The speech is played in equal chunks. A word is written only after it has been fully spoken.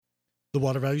The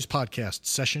Water Values Podcast,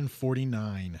 Session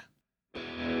 49.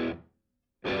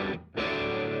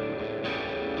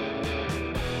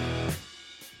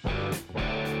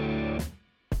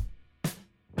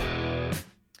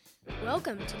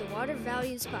 Welcome to the Water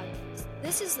Values Podcast.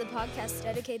 This is the podcast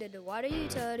dedicated to water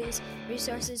utilities,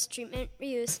 resources, treatment,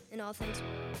 reuse, and all things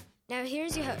water. Now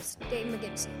here's your host, Dave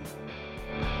McGimsey.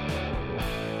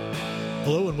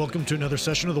 Hello and welcome to another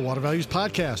session of the Water Values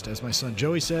Podcast. As my son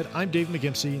Joey said, I'm Dave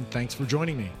McGimsey and thanks for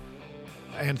joining me.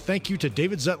 And thank you to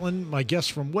David Zetlin, my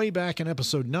guest from way back in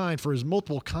episode 9, for his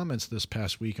multiple comments this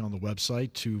past week on the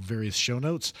website to various show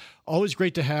notes. Always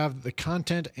great to have the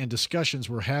content and discussions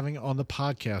we're having on the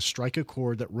podcast strike a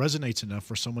chord that resonates enough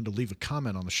for someone to leave a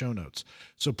comment on the show notes.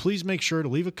 So please make sure to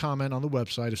leave a comment on the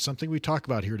website if something we talk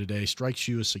about here today strikes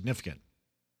you as significant.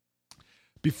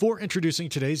 Before introducing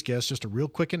today's guest, just a real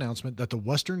quick announcement that the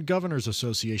Western Governors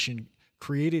Association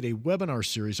created a webinar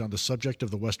series on the subject of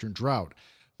the Western drought.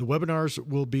 The webinars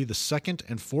will be the second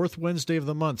and fourth Wednesday of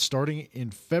the month, starting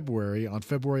in February, on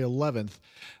February 11th,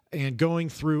 and going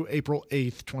through April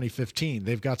 8th, 2015.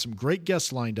 They've got some great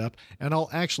guests lined up, and I'll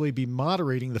actually be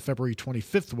moderating the February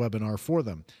 25th webinar for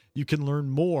them. You can learn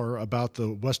more about the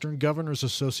Western Governors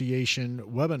Association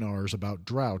webinars about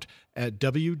drought at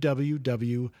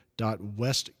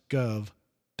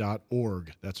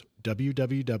www.westgov.org. That's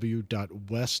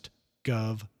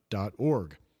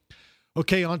www.westgov.org.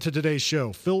 Okay, on to today's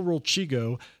show. Phil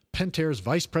Rolchigo, Pentair's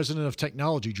Vice President of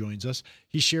Technology, joins us.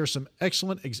 He shares some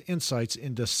excellent insights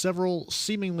into several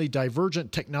seemingly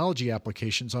divergent technology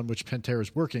applications on which Pentair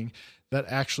is working that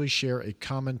actually share a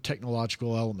common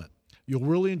technological element. You'll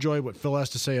really enjoy what Phil has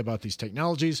to say about these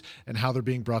technologies and how they're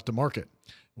being brought to market.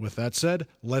 With that said,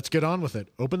 let's get on with it.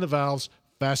 Open the valves,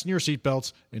 fasten your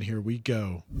seatbelts, and here we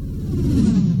go.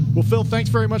 Well, Phil, thanks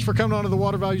very much for coming on to the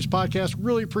Water Values Podcast.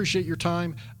 Really appreciate your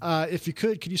time. If you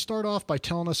could you start off by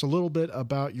telling us a little bit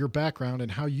about your background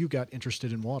and how you got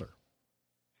interested in water?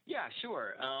 Yeah,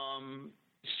 sure.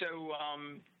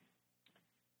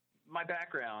 My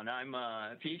background, I'm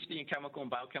a PhD in chemical and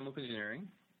biochemical engineering,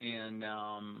 and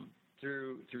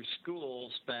through school,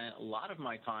 spent a lot of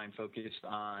my time focused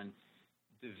on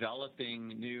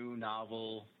developing new,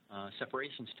 novel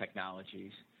separations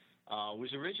technologies.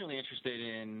 Was originally interested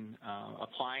in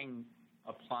applying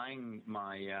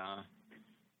my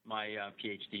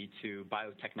PhD to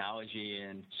biotechnology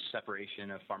and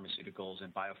separation of pharmaceuticals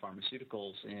and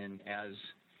biopharmaceuticals. And as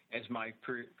my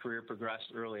career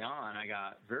progressed early on, I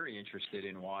got very interested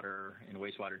in water and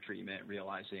wastewater treatment,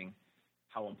 realizing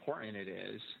how important it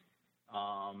is.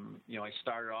 I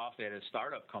started off at a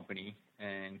startup company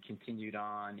and continued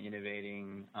on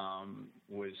innovating,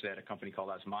 was at a company called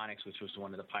Osmonics, which was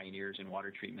one of the pioneers in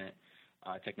water treatment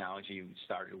technology. We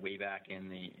started way back in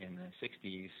the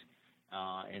 60s,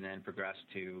 and then progressed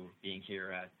to being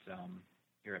here at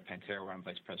Pentair, where I'm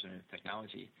Vice President of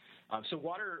Technology. So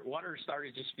water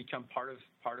started to just become part of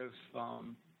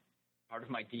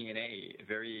my DNA, a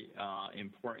very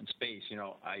important space.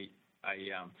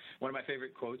 One of my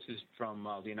favorite quotes is from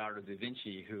Leonardo da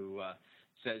Vinci, who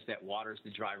says that water is the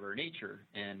driver of nature.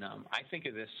 And I think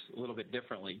of this a little bit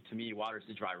differently. To me, water is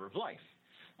the driver of life.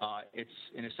 It's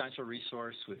an essential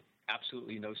resource with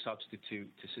absolutely no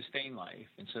substitute to sustain life.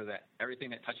 And so that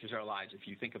everything that touches our lives, if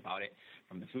you think about it,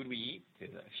 from the food we eat to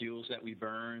the fuels that we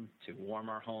burn to warm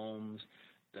our homes,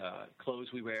 the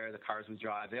clothes we wear, the cars we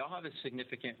drive, they all have a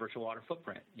significant virtual water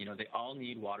footprint. They all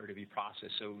need water to be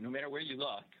processed. So no matter where you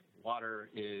look, water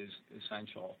is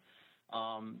essential.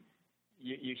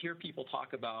 You hear people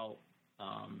talk about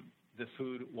the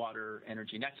food, water,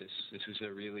 energy nexus. This is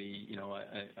a really,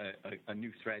 a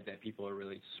new thread that people are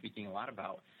really speaking a lot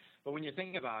about. But when you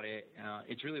think about it,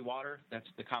 it's really water. That's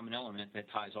the common element that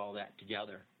ties all that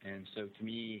together. And so to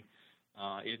me,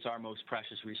 it's our most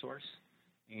precious resource.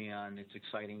 And it's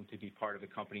exciting to be part of a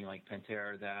company like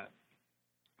Pentair that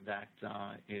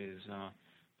is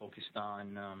focused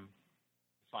on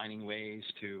finding ways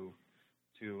to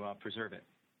preserve it.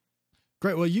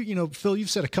 Great. Well, Phil,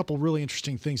 you've said a couple really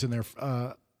interesting things in there.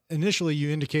 Initially, you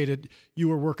indicated you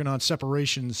were working on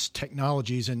separations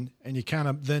technologies, and you kind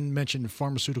of then mentioned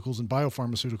pharmaceuticals and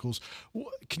biopharmaceuticals.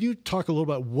 Can you talk a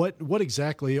little about what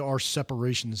exactly are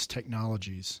separations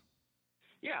technologies?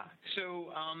 Yeah.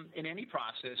 So in any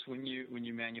process, when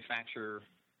you manufacture,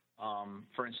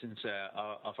 for instance,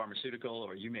 a pharmaceutical,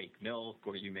 or you make milk,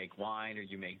 or you make wine, or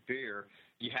you make beer,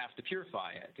 you have to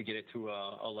purify it to get it to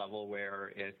a level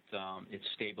where it's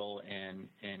stable and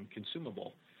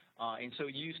consumable. And so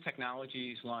you use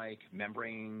technologies like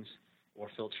membranes or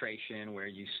filtration, where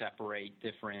you separate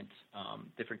different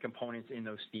components in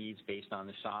those feeds based on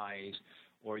the size,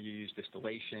 or you use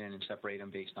distillation and separate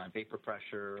them based on vapor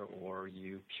pressure, or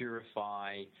you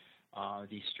purify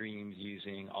these streams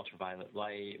using ultraviolet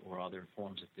light or other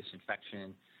forms of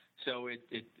disinfection. So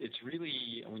it's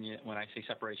really, when I say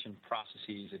separation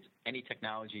processes, it's any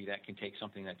technology that can take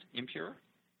something that's impure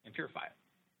and purify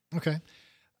it. Okay.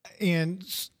 And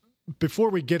before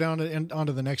we get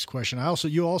onto the next question,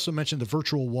 you also mentioned the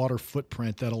virtual water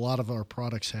footprint that a lot of our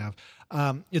products have.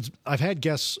 I've had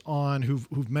guests on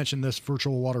who've mentioned this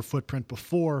virtual water footprint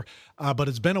before, but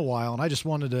it's been a while, and I just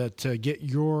wanted to get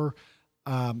your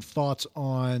thoughts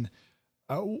on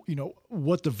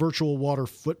what the virtual water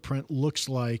footprint looks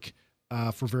like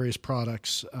for various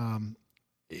products,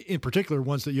 in particular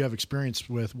ones that you have experience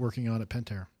with working on at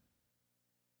Pentair.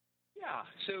 Yeah.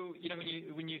 So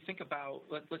when you think about,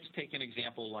 let's take an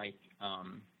example like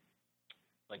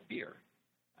beer.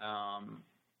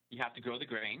 You have to grow the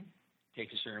grain,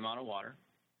 takes a certain amount of water.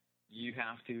 You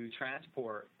have to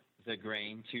transport the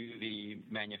grain to the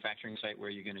manufacturing site where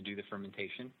you're going to do the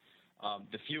fermentation.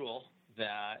 The fuel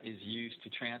that is used to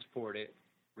transport it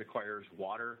requires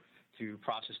water to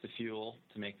process the fuel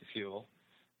to make the fuel.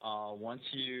 Once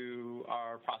you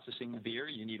are processing the beer,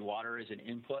 you need water as an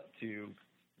input to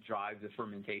drive the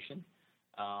fermentation.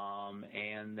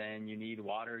 And then you need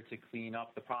water to clean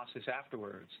up the process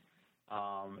afterwards.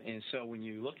 And so when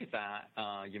you look at that,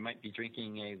 you might be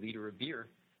drinking a liter of beer,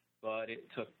 but it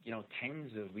took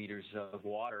tens of liters of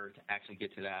water to actually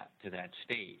get to that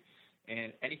state.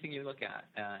 And anything you look at,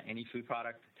 any food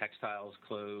product, textiles,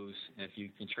 clothes, if you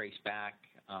can trace back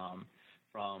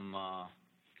from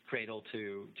cradle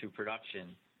to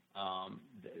production,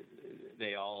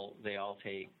 they all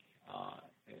take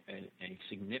a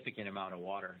significant amount of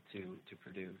water to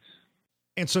produce.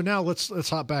 And so now let's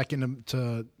hop back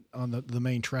into on the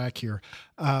main track here.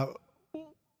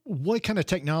 What kind of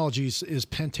technologies is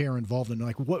Pentair involved in?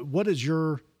 Like what's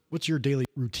your daily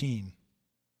routine?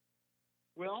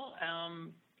 Well,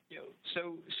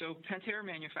 so Pentair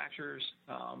manufactures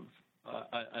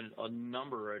a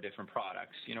number of different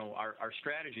products. Our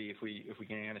strategy, if we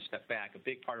can kind of step back, a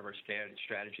big part of our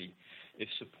strategy is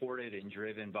supported and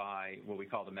driven by what we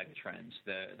call the mega trends.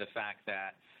 The fact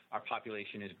that our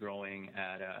population is growing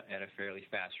at a fairly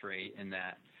fast rate, and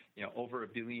that over 1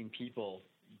 billion people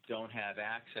don't have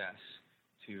access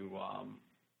to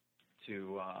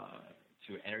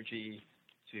energy,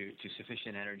 to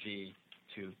sufficient energy,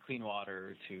 to clean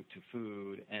water, to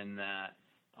food, and that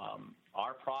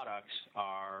our products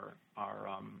our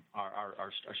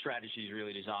strategy is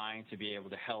really designed to be able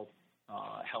to help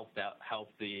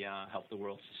the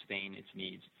world sustain its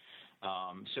needs.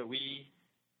 So we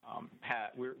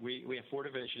have 4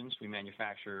 divisions. We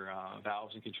manufacture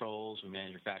valves and controls. We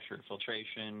manufacture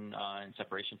filtration and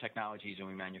separation technologies, and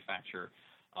we manufacture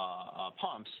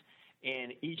pumps.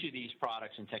 And each of these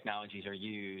products and technologies are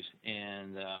used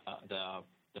in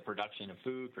the production of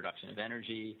food, production of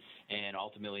energy, and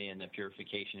ultimately in the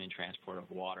purification and transport of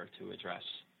water to address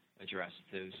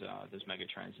those mega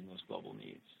trends and those global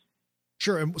needs.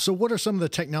 Sure. And so, what are some of the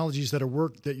technologies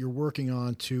that you're working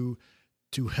on to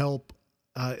help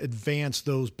advance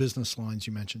those business lines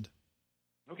you mentioned?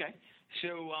 Okay.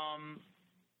 So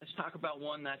let's talk about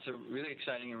one that's really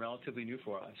exciting and relatively new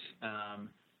for us.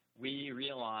 We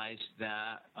realized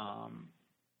that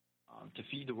to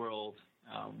feed the world,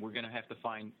 we're going to have to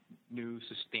find new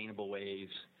sustainable ways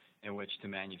in which to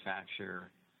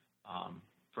manufacture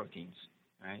proteins.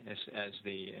 Right? As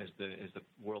the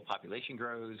world population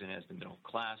grows and as the middle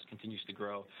class continues to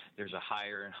grow, there's a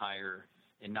higher and higher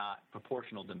and not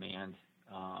proportional demand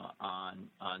on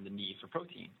the need for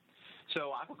protein.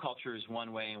 So aquaculture is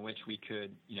one way in which we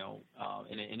could,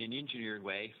 in an engineered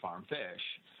way, farm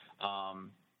fish.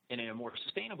 And in a more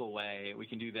sustainable way, we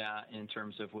can do that in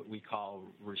terms of what we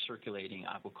call recirculating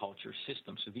aquaculture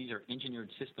systems. So these are engineered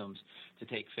systems to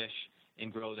take fish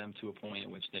and grow them to a point at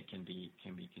which they can be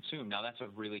consumed. Now that's a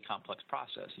really complex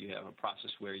process. You have a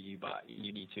process where you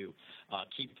need to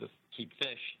keep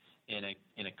fish in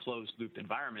a closed loop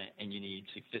environment, and you need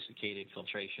sophisticated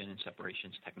filtration and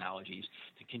separations technologies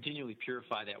to continually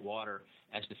purify that water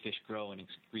as the fish grow and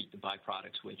excrete the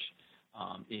byproducts, which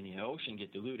in the ocean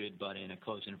get diluted, but in a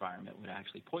closed environment would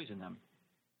actually poison them.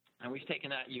 And we've taken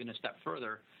that even a step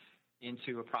further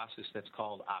into a process that's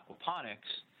called aquaponics,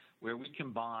 where we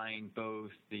combine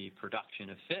both the production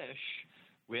of fish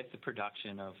with the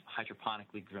production of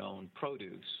hydroponically grown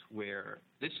produce, where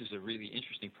this is a really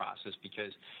interesting process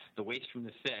because the waste from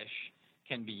the fish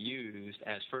can be used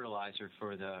as fertilizer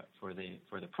for the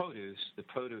produce. The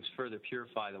produce further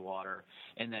purify the water,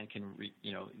 and then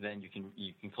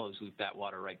you can close loop that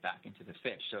water right back into the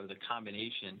fish. So the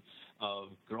combination of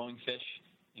growing fish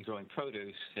and growing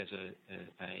produce has a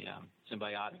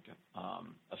symbiotic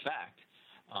effect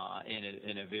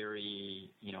in a very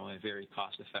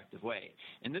cost-effective way.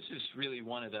 And this is really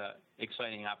one of the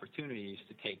exciting opportunities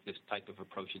to take this type of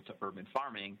approach into urban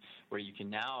farming, where you can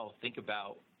now think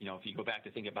about, if you go back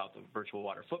to think about the virtual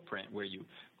water footprint, where you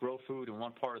grow food in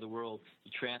one part of the world,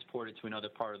 you transport it to another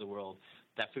part of the world,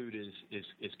 that food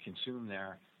is consumed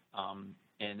there,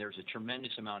 and there's a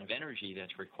tremendous amount of energy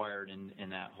that's required in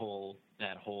that whole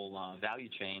value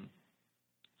chain.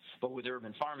 But with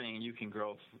urban farming, you can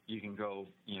grow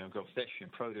fish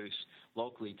and produce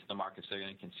locally to the markets that are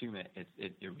going to consume it.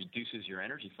 It reduces your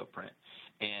energy footprint,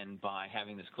 and by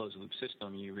having this closed loop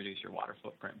system, you reduce your water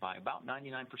footprint by about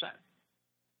 99%.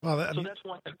 Well, so that's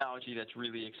one technology that's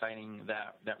really exciting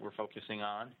that we're focusing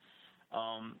on.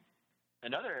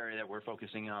 Another area that we're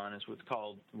focusing on is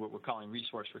what we're calling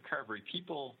resource recovery.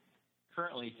 People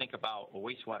currently think about a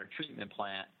wastewater treatment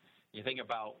plant. You think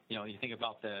about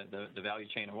the value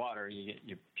chain of water.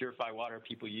 You purify water.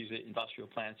 People use it. Industrial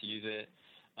plants use it.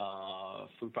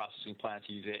 Food processing plants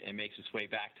use it. It makes its way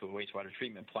back to a wastewater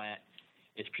treatment plant.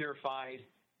 It's purified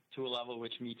to a level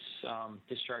which meets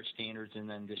discharge standards and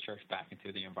then discharged back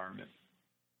into the environment.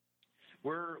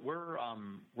 We're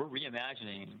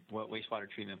reimagining what wastewater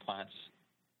treatment plants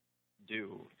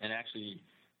do, and actually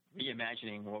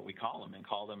reimagining what we call them, and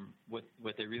call them what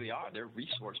they really are. They're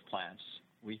resource plants.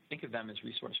 We think of them as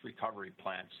resource recovery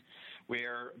plants,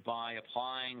 where by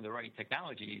applying the right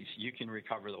technologies, you can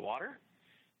recover the water,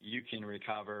 you can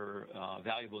recover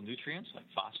valuable nutrients like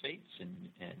phosphates and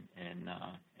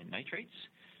nitrates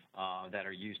that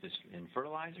are used in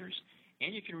fertilizers,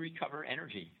 and you can recover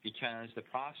energy, because the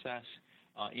process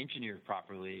engineered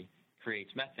properly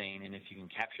creates methane, and if you can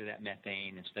capture that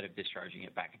methane instead of discharging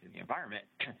it back into the environment,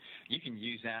 you can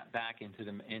use that back into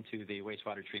the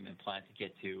wastewater treatment plant to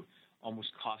get to almost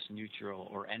cost neutral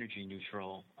or energy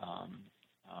neutral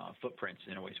footprints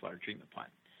in a wastewater treatment plant.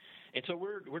 And so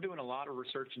we're doing a lot of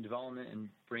research and development and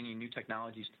bringing new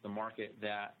technologies to the market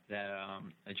that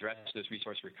address those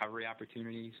resource recovery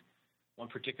opportunities. One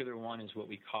particular one is what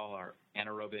we call our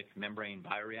anaerobic membrane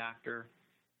bioreactor.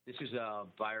 This is a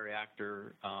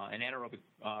bioreactor, an anaerobic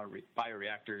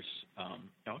bioreactors,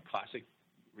 a classic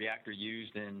reactor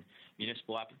used in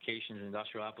municipal applications,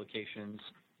 industrial applications.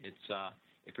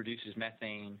 It produces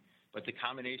methane, but the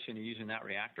combination of using that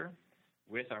reactor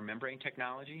with our membrane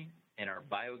technology and our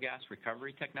biogas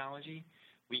recovery technology,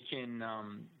 we can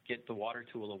get the water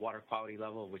to a water quality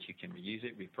level which you can reuse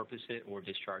it, repurpose it, or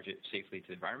discharge it safely to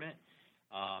the environment,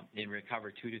 and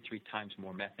recover 2 to 3 times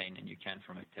more methane than you can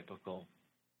from a typical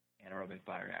anaerobic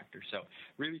bioreactor. So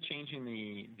really changing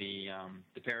the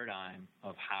paradigm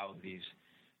of how these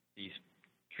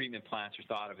treatment plants are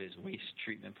thought of as waste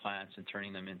treatment plants, and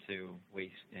turning them into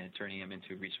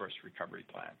resource recovery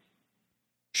plants.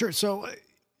 Sure. So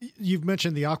you've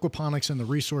mentioned the aquaponics and the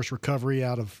resource recovery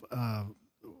out of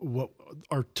what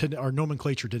our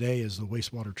nomenclature today is the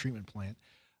wastewater treatment plant.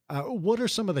 What are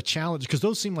some of the challenges? Because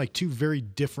those seem like two very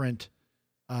different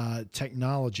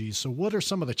technologies. So what are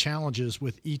some of the challenges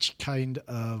with each kind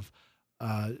of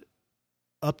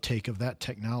uptake of that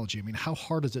technology? I mean, how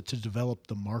hard is it to develop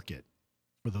the market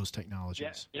for those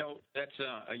technologies? Yeah, that's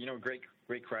a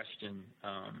great question,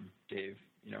 Dave.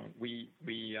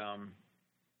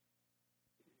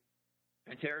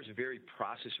 Pentair is a very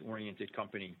process-oriented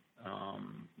company,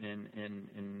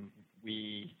 and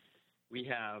we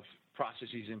have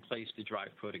processes in place to drive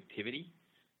productivity.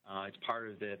 It's part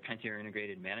of the Pentair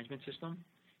Integrated Management System,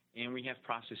 and we have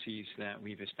processes that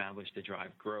we've established to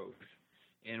drive growth.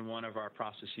 And one of our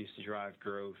processes to drive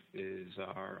growth is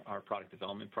our product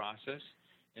development process,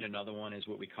 and another one is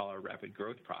what we call our rapid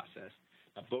growth process.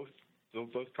 Now,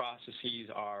 both processes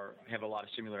have a lot of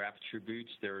similar attributes.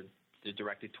 They're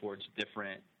directed towards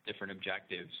different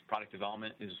objectives. Product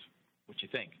development is what you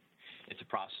think. It's a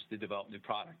process to develop new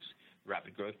products.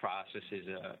 Rapid growth process is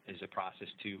a process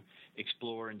to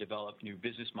explore and develop new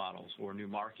business models or new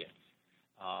markets.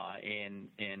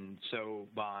 And so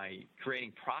by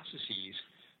creating processes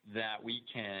that we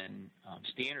can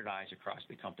standardize across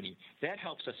the company, that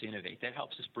helps us innovate. That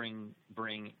helps us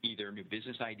bring either new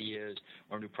business ideas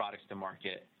or new products to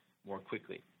market more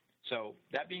quickly. So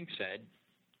that being said,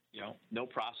 no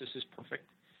process is perfect.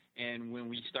 And when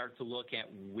we start to look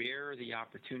at where the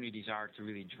opportunities are to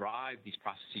really drive these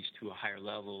processes to a higher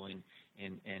level and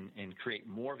create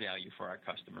more value for our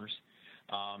customers,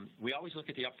 we always look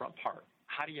at the upfront part.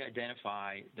 How do you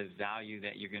identify the value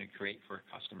that you're going to create for a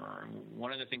customer? And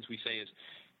one of the things we say is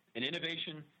an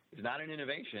innovation is not an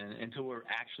innovation until we're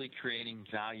actually creating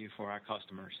value for our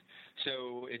customers.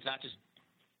 So it's not just,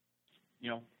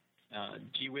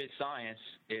 gee whiz science,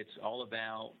 it's all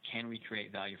about can we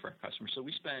create value for our customers. So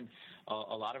we spend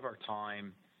a lot of our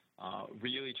time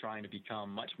really trying to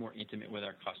become much more intimate with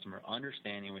our customer,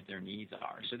 understanding what their needs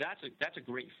are. So that's a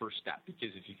great first step,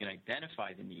 because if you can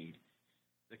identify the need,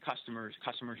 the customers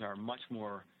are much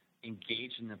more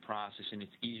engaged in the process, and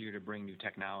it's easier to bring new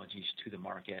technologies to the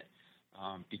market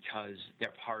because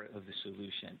they're part of the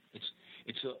solution.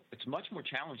 It's much more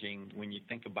challenging when you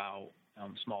think about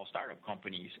small startup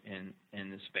companies in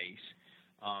the space,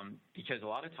 because a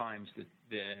lot of times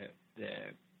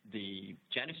the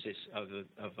genesis of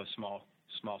a small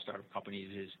startup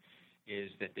companies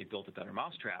is that they built a better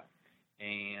mousetrap,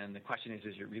 and the question is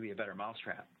it really a better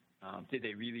mousetrap? Did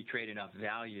they really create enough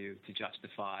value to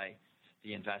justify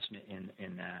the investment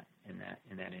in that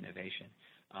innovation?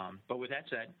 But with that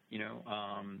said,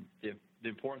 the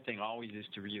important thing always is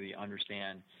to really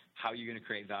understand how you're going to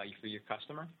create value for your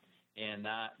customer, and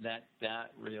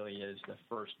that really is the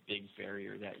first big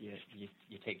barrier that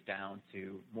you take down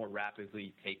to more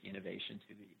rapidly take innovation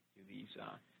to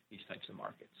these types of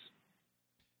markets.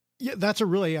 Yeah, that's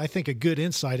I think, a good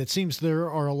insight. It seems there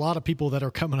are a lot of people that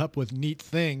are coming up with neat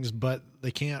things, but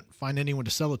they can't find anyone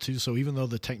to sell it to. So even though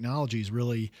the technology is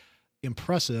really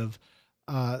impressive,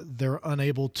 they're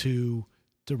unable to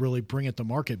really bring it to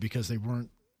market because they weren't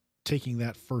taking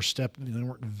that first step. They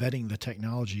weren't vetting the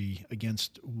technology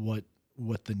against what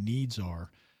the needs are.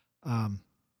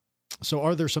 So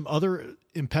are there some other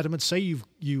impediments? Say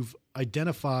you've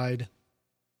identified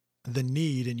the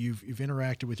need and you've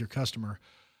interacted with your customer.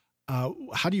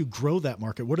 How do you grow that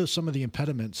market? What are some of the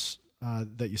impediments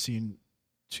that you see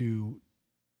to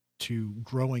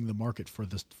growing the market for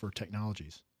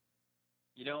technologies?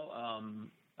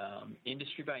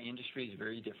 Industry by industry is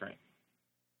very different.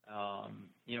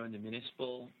 In the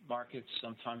municipal markets,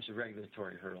 sometimes the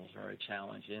regulatory hurdles are a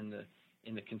challenge. In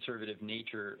the conservative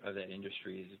nature of that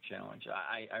industry is a challenge.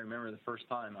 I remember the first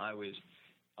time I was,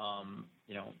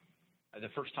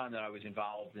 that I was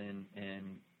involved in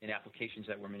applications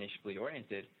that were municipally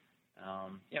oriented.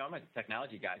 I'm a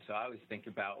technology guy, so I always think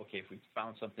about, okay, if we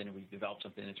found something and we developed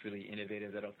something that's really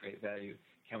innovative that'll create value,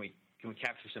 can we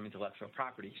capture some intellectual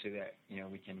property so that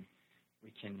we can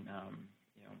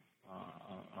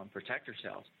protect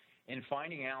ourselves? And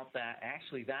finding out that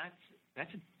actually that's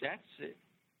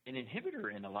an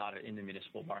inhibitor in the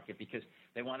municipal market, because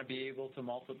they want to be able to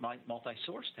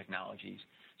multi-source technologies.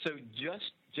 So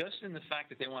just in the fact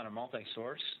that they want to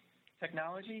multi-source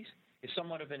technologies is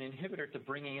somewhat of an inhibitor to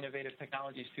bringing innovative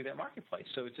technologies to that marketplace.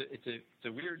 So it's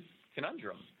a weird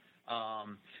conundrum.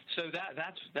 So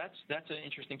that's an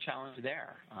interesting challenge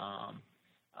there.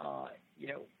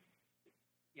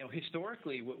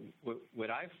 Historically, what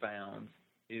I've found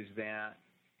is that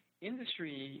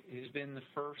industry has been the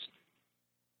first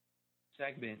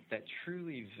segment that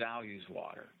truly values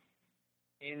water,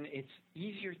 and it's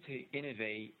easier to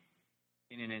innovate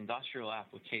in an industrial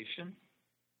application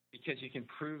because you can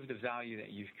prove the value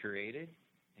that you've created.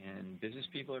 And business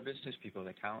people are business people.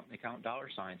 They count dollar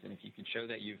signs. And if you can show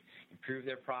that you've improved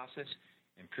their process,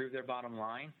 improved their bottom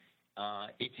line,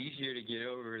 it's easier to get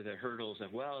over the hurdles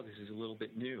of, well, this is a little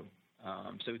bit new.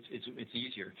 So it's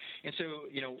easier. And so,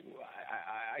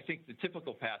 I think the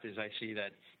typical path is I see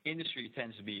that industry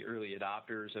tends to be early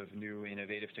adopters of new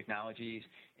innovative technologies.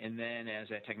 And then as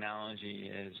that technology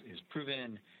is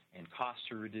proven and costs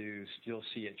are reduced, you'll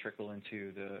see it trickle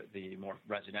into the more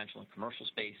residential and commercial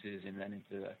spaces, and then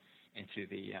into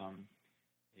the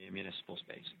municipal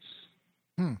spaces.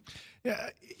 Yeah,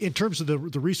 in terms of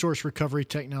the resource recovery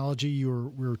technology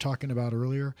we were talking about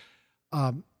earlier,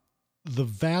 the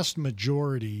vast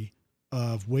majority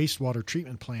of wastewater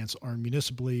treatment plants are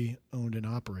municipally owned and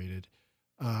operated,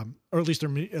 or at least they're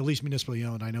municipally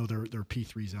owned. I know there are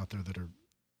P3s out there that are,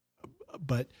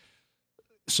 but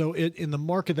so in the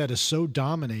market that is so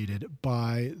dominated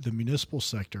by the municipal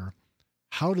sector,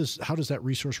 how does that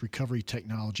resource recovery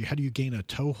technology? How do you gain a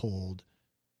toehold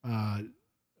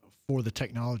for the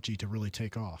technology to really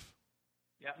take off?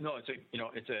 Yeah, no, it's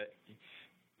a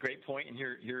great point, and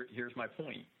here's my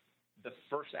point. The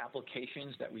first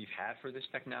applications that we've had for this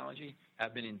technology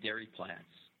have been in dairy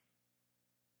plants,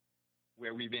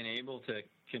 where we've been able to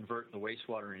convert the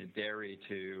wastewater in a dairy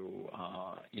to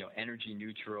energy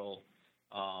neutral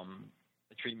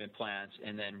treatment plants,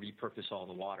 and then repurpose all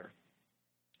the water.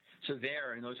 So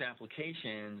there, in those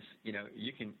applications,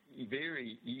 you can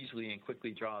very easily and quickly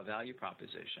draw a value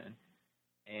proposition,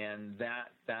 and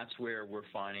that's where we're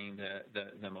finding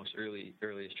the most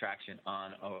earliest traction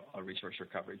on a resource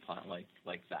recovery plant like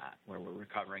that, where we're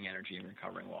recovering energy and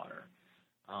recovering water.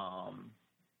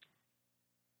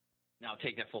 Now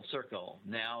take that full circle.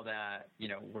 Now that,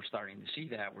 we're starting to see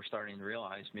that, we're starting to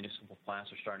realize municipal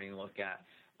plants are starting to look at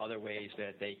other ways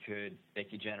that they could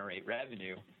generate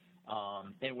revenue.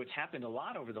 And what's happened a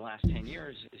lot over the last 10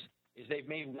 years is they've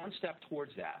made one step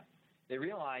towards that. They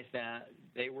realized that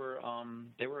they were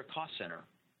a cost center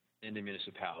in the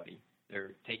municipality.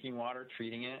 They're taking water,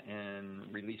 treating it,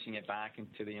 and releasing it back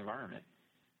into the environment.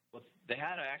 Well, they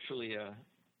had actually a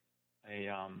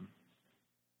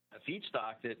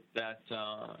feedstock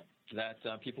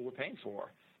that people were paying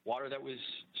for, water that was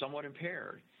somewhat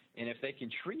impaired. And if they can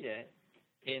treat it,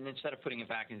 and instead of putting it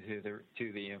back into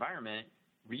the environment,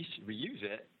 reuse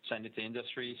it, send it to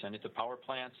industry, send it to power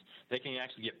plants, they can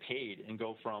actually get paid and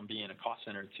go from being a cost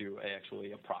center to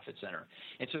actually a profit center.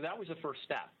 And so that was the first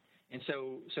step. And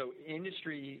so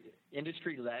industry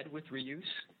led with reuse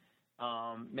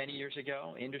many years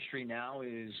ago. Industry now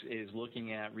is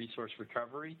looking at resource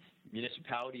recovery.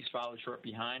 Municipalities followed short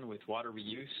behind with water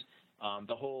reuse.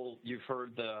 You've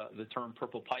heard the term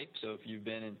purple pipe. So if you've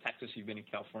been in Texas, you've been in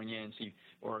California,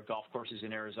 or golf courses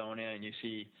in Arizona, and you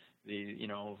see the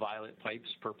violet pipes,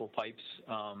 purple pipes,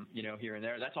 here and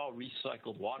there. That's all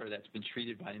recycled water that's been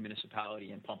treated by the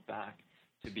municipality and pumped back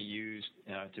to be used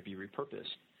to be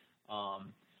repurposed.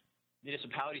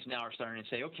 Municipalities now are starting to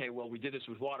say, okay, well, we did this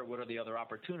with water. What are the other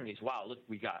opportunities? Wow, look,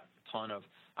 we got a ton of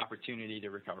opportunity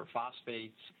to recover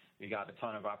phosphates. We got a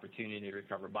ton of opportunity to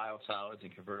recover biosolids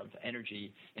and convert them to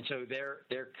energy. And so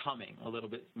they're coming a little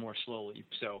bit more slowly.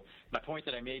 So my point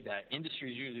that I made, that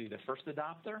industry is usually the first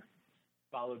adopter,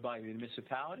 followed by the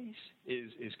municipalities,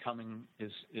 is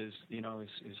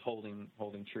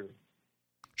holding true.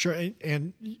 Sure,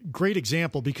 and great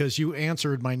example, because you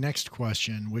answered my next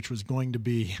question, which was going to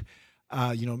be,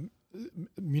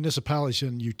 municipalities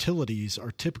and utilities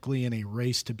are typically in a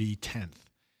race to be 10th.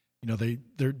 They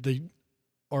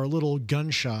are a little gun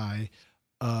shy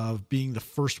of being the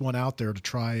first one out there to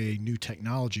try a new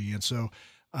technology, and so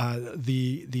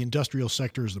the industrial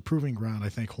sector is the proving ground. I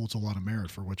think holds a lot of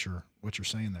merit for what you're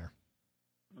saying there.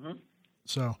 Mm-hmm.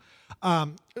 So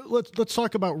let's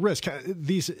talk about risk.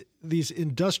 These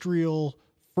industrial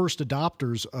first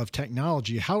adopters of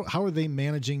technology, how are they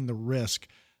managing the risk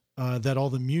that all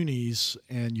the munis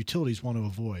and utilities want to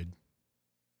avoid?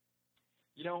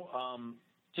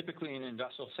 Typically in an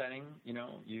industrial setting,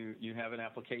 you have an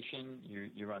application,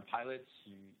 you run pilots,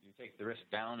 you take the risk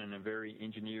down in a very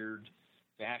engineered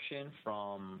fashion.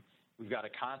 From we've got a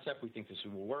concept, we think this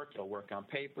will work, it'll work on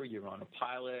paper, you run a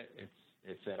pilot,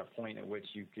 it's at a point at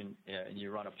which you can you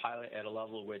run a pilot at a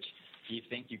level which you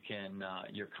think you can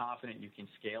you're confident you can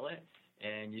scale it,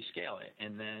 and you scale it.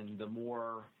 And then the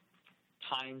more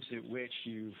times at which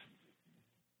you've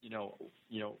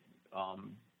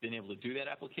been able to do that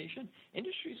application,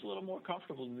 industry is a little more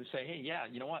comfortable to say, hey, yeah,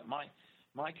 you know what, my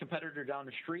competitor down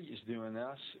the street is doing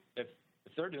this. If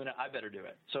they're doing it, I better do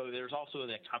it. So there's also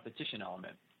that competition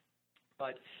element.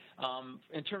 But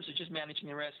in terms of just managing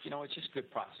the risk, it's just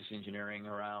good process engineering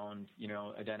around,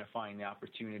 identifying the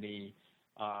opportunity,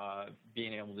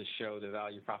 being able to show the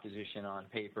value proposition on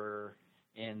paper,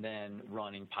 and then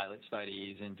running pilot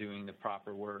studies and doing the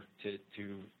proper work to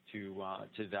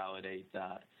validate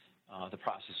that the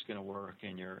process is going to work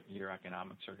and your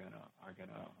economics are going to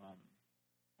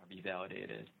be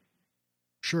validated.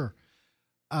 Sure.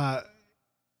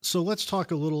 So let's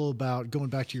talk a little about going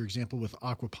back to your example with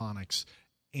aquaponics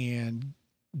and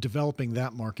developing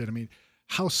that market. I mean,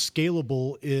 how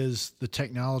scalable is the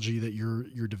technology that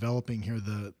you're developing here,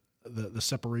 the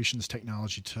separations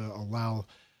technology, to allow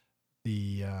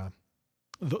the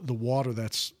water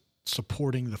that's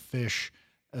supporting the fish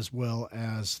as well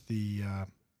as the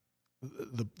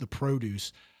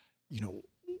produce?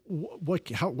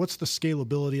 What's the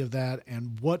scalability of that,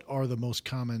 and what are the most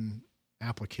common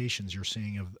applications you're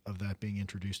seeing of that being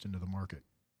introduced into the market?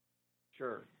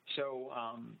 Sure. So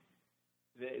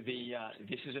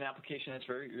this is an application that's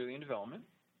very early in development.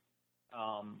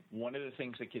 One of the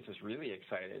things that gets us really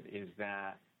excited is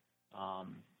that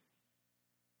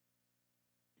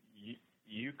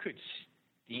you could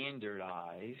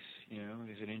standardize,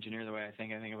 as an engineer, the way I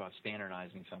think about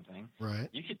standardizing something. Right.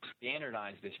 You could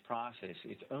standardize this process.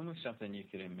 It's almost something you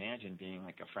could imagine being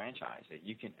like a franchise, that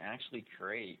you can actually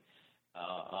create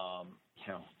an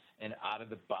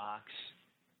out-of-the-box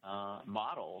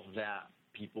model that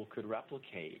people could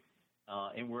replicate.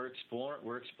 And we're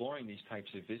exploring these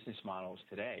types of business models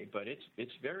today, but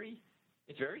it's very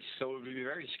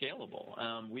scalable.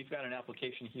 We've got an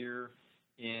application here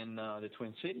in the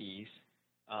Twin Cities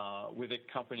with a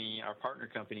company, our partner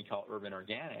company called Urban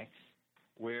Organics,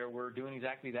 where we're doing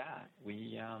exactly that.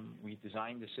 We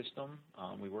designed the system.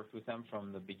 We worked with them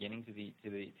from the beginning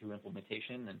to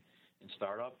implementation and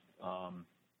startup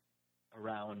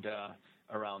around a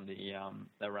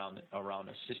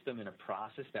system and a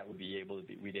process that we'd be able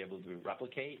to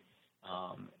replicate,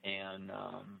 and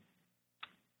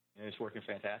it's working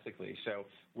fantastically. So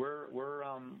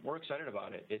we're excited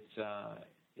about it. It's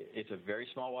a very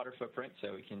small water footprint,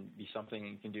 so it can be something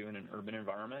you can do in an urban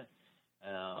environment.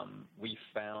 We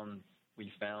found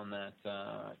that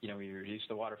we reduced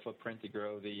the water footprint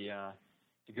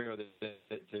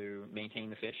to maintain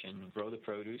the fish and grow the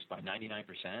produce by 99%.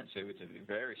 So it's a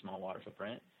very small water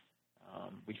footprint.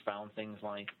 We found things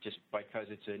like, just because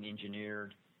it's an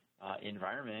engineered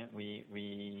environment, we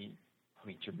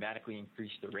dramatically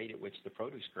increased the rate at which the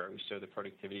produce grows. So the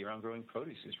productivity around growing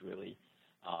produce is really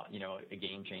a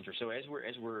game changer. So as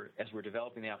we're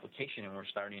developing the application and we're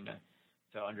starting to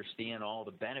understand all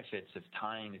the benefits of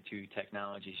tying the two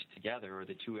technologies together, or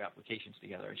the two applications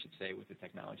together, I should say, with the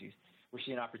technologies, we're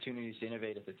seeing opportunities to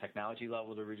innovate at the technology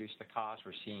level to reduce the cost.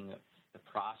 We're seeing the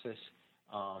process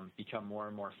become more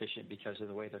and more efficient because of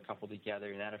the way they're coupled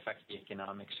together, and that affects the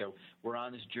economics. So we're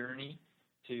on this journey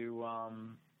to a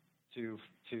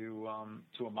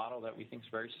model that we think is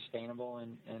very sustainable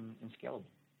and scalable.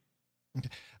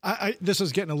 This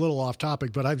is getting a little off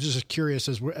topic, but I'm just curious,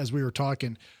 as we were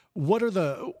talking, what are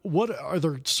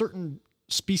there certain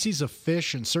species of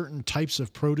fish and certain types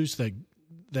of produce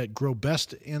that grow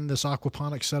best in this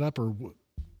aquaponics setup? Or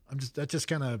that just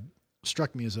kind of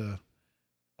struck me as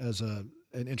an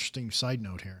interesting side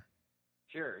note here.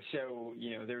 Sure. So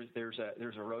there's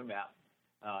a roadmap.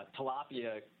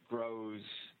 Tilapia grows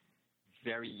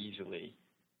very easily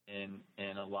in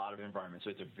a lot of environments,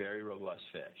 so it's a very robust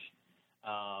fish.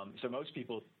 So most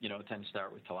people, tend to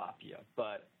start with tilapia,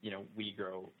 but, we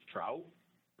grow trout,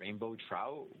 rainbow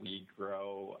trout. We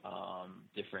grow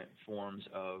different forms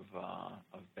of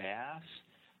bass.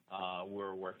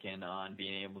 We're working on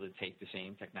being able to take the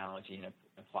same technology and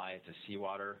apply it to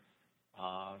seawater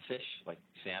fish like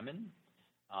salmon.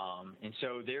 And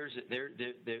so there's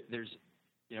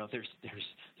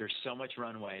so much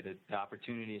runway that the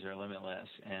opportunities are limitless,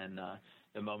 and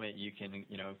the moment you can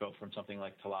go from something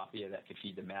like tilapia that could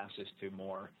feed the masses to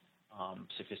more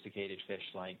sophisticated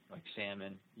fish like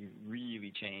salmon, you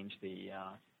really change the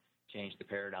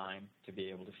paradigm to be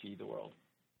able to feed the world.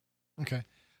 Okay,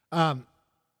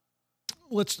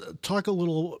 let's talk a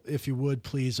little, if you would,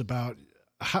 please, about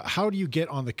how do you get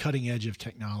on the cutting edge of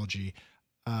technology?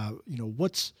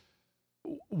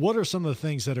 What are some of the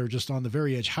things that are just on the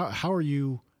very edge? How are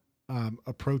you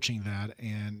approaching that,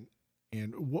 and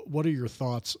what are your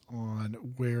thoughts on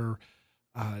where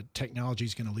technology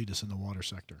is going to lead us in the water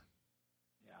sector?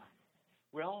 Yeah,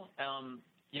 well,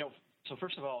 so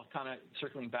first of all, kind of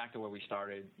circling back to where we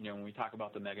started, when we talk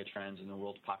about the mega trends and the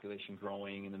world's population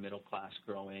growing and the middle class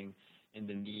growing and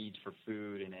the needs for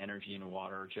food and energy and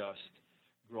water just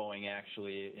growing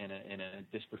actually in a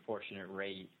disproportionate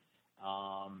rate,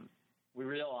 we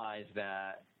realize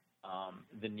that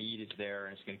the need is there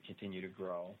and it's going to continue to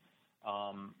grow.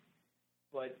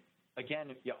 But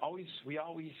again, we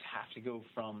always have to go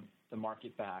from the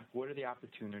market back. What are the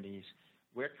opportunities?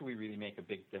 Where can we really make a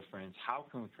big difference? How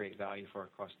can we create value for our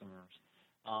customers?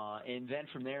 And then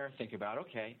from there, think about,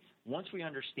 okay, once we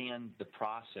understand the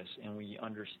process and we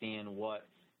understand what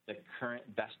the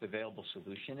current best available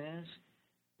solution is,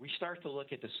 we start to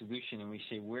look at the solution and we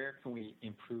say, where can we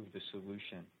improve the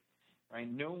solution? Right?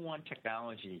 No one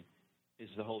technology is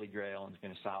the holy grail and is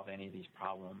going to solve any of these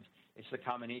problems. It's the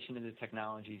combination of the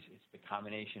technologies. It's the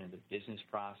combination of the business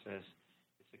process.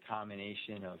 It's the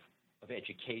combination of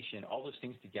education. All those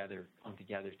things come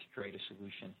together to create a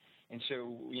solution. And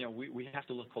so, we have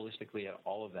to look holistically at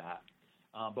all of that.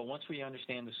 But once we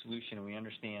understand the solution and we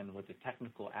understand what the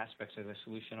technical aspects of the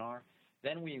solution are,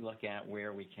 then we look at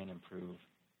where we can improve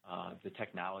the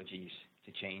technologies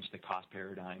to change the cost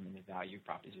paradigm and the value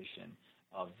proposition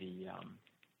of the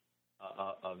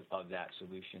of that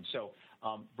solution. So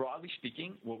broadly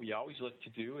speaking, what we always look to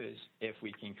do is, if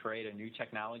we can create a new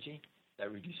technology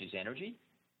that reduces energy,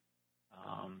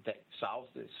 that solves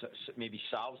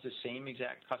the same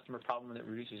exact customer problem that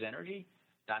reduces energy,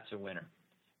 that's a winner.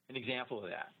 An example of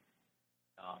that,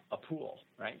 a pool,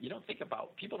 right?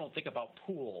 People don't think about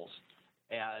pools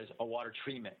as a water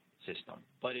treatment system,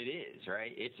 but it is,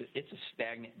 right? It's a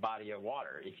stagnant body of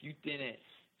water. If you didn't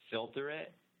filter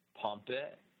it, pump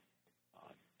it,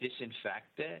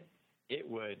 disinfect it, it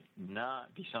would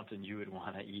not be something you would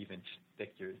want to even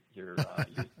stick your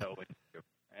toe into,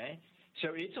 right?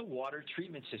 So it's a water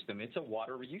treatment system. It's a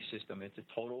water reuse system. It's a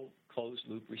total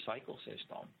closed-loop recycle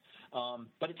system.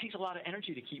 But it takes a lot of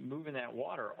energy to keep moving that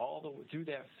water through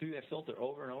that filter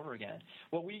over and over again.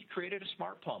 Well, we created a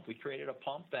smart pump. We created a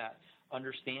pump that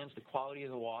understands the quality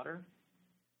of the water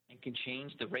and can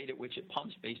change the rate at which it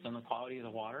pumps based on the quality of the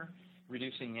water,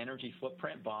 reducing energy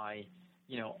footprint by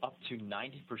up to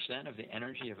 90% of the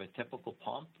energy of a typical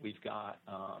pump. We've got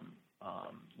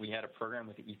we had a program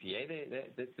with the EPA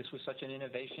that this was such an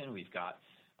innovation. We've got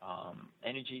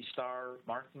Energy Star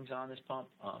markings on this pump.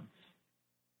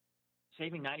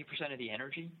 Saving 90% of the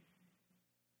energy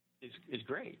is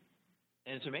great,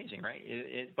 and it's amazing, right?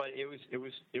 But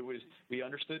we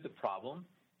understood the problem,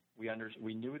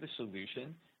 we knew the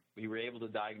solution, we were able to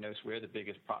diagnose where the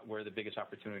biggest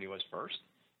opportunity was first,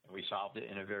 and we solved it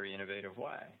in a very innovative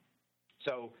way.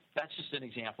 So that's just an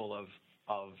example of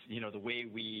the way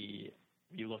we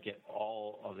look at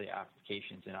all of the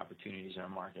applications and opportunities in our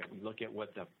market. We look at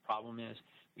what the problem is,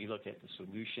 we look at the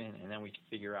solution, and then we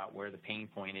figure out where the pain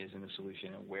point is in the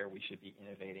solution and where we should be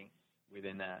innovating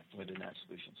within that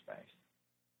solution space.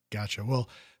 Gotcha. Well,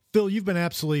 Phil, you've been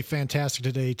absolutely fantastic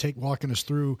today, walking us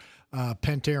through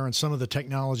Pentair and some of the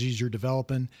technologies you're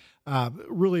developing.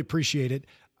 Really appreciate it.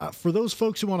 For those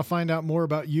folks who want to find out more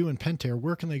about you and Pentair,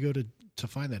 where can they go to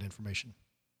find that information?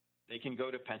 They can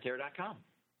go to pentair.com.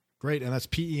 Great, and that's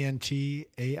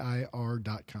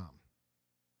PENTAIR.com.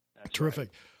 That's terrific.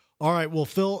 Right. All right, well,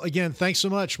 Phil, again, thanks so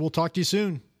much. We'll talk to you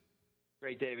soon.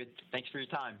 Great, David. Thanks for your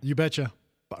time. You betcha.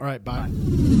 All right, bye.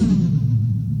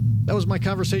 That was my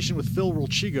conversation with Phil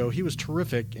Rolchigo. He was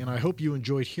terrific, and I hope you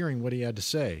enjoyed hearing what he had to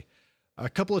say. A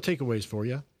couple of takeaways for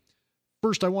you.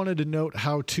 First, I wanted to note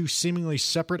how two seemingly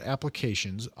separate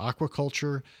applications,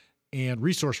 aquaculture and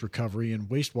resource recovery and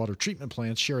wastewater treatment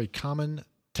plants, share a common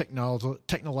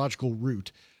technological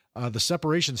root, the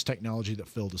separations technology that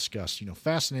Phil discussed.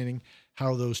 Fascinating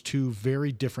how those two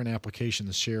very different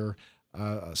applications share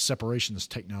separations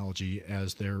technology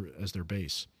as their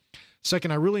base.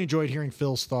 Second, I really enjoyed hearing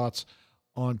Phil's thoughts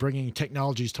on bringing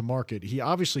technologies to market. He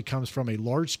obviously comes from a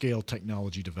large-scale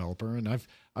technology developer, and I've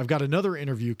got another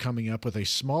interview coming up with a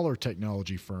smaller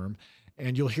technology firm,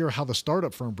 and you'll hear how the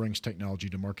startup firm brings technology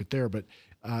to market there. But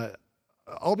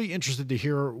I'll be interested to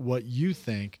hear what you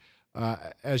think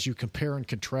as you compare and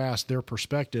contrast their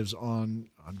perspectives on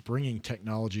bringing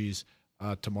technologies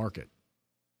to market.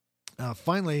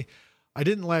 Finally, I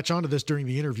didn't latch onto this during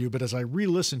the interview, but as I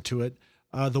re-listened to it,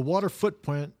 the water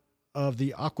footprint of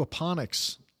the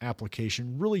aquaponics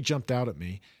application really jumped out at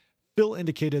me. Phil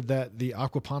indicated that the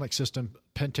aquaponics system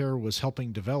Pentair was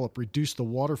helping develop reduced the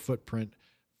water footprint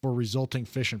for resulting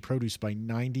fish and produce by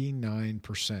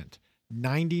 99%.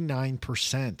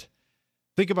 99%.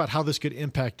 Think about how this could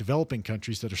impact developing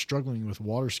countries that are struggling with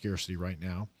water scarcity right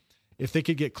now. If they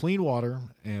could get clean water,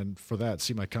 and for that,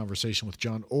 see my conversation with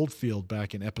John Oldfield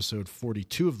back in episode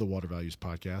 42 of the Water Values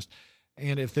podcast,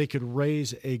 and if they could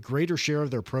raise a greater share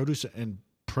of their produce and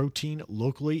protein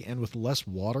locally and with less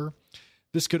water,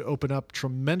 this could open up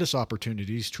tremendous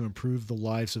opportunities to improve the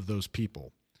lives of those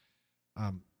people.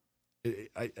 I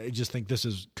just think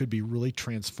this could be really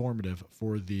transformative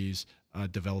for these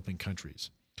developing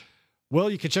countries. Well,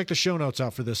 you can check the show notes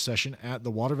out for this session at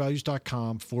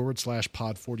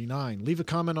thewatervalues.com/pod49. Leave a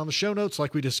comment on the show notes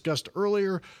like we discussed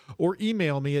earlier, or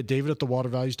email me at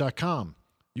david@thewatervalues.com.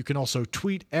 You can also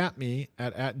tweet at me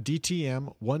at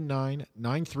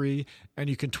DTM1993, and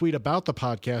you can tweet about the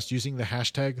podcast using the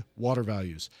hashtag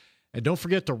watervalues. And don't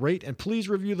forget to rate and please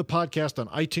review the podcast on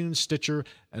iTunes, Stitcher,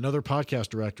 and other podcast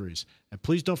directories. And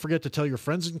please don't forget to tell your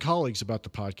friends and colleagues about the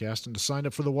podcast and to sign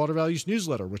up for the Water Values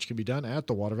newsletter, which can be done at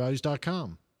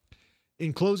thewatervalues.com.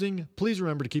 In closing, please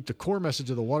remember to keep the core message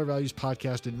of the Water Values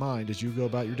podcast in mind as you go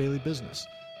about your daily business.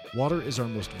 Water is our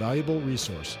most valuable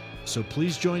resource, so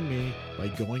please join me by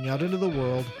going out into the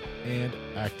world and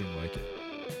acting like it.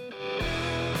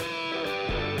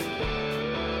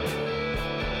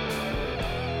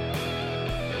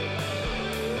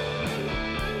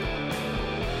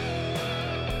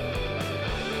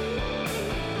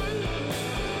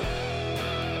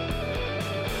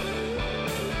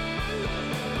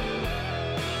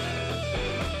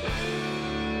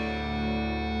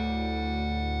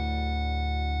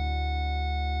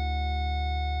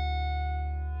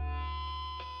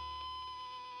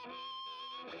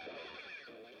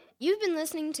 You've been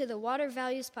listening to the Water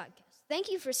Values Podcast. Thank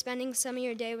you for spending some of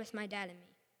your day with my dad and me.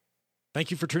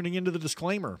 Thank you for tuning into the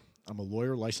disclaimer. I'm a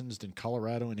lawyer licensed in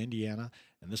Colorado and Indiana,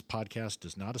 and this podcast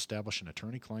does not establish an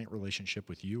attorney-client relationship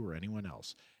with you or anyone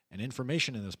else. And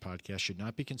information in this podcast should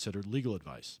not be considered legal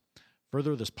advice.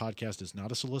 Further, this podcast is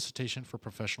not a solicitation for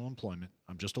professional employment.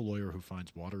 I'm just a lawyer who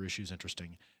finds water issues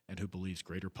interesting and who believes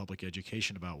greater public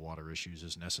education about water issues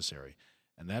is necessary.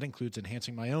 and that includes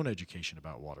enhancing my own education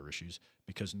about water issues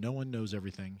because no one knows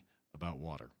everything about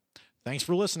water. Thanks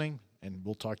for listening, and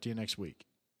we'll talk to you next week.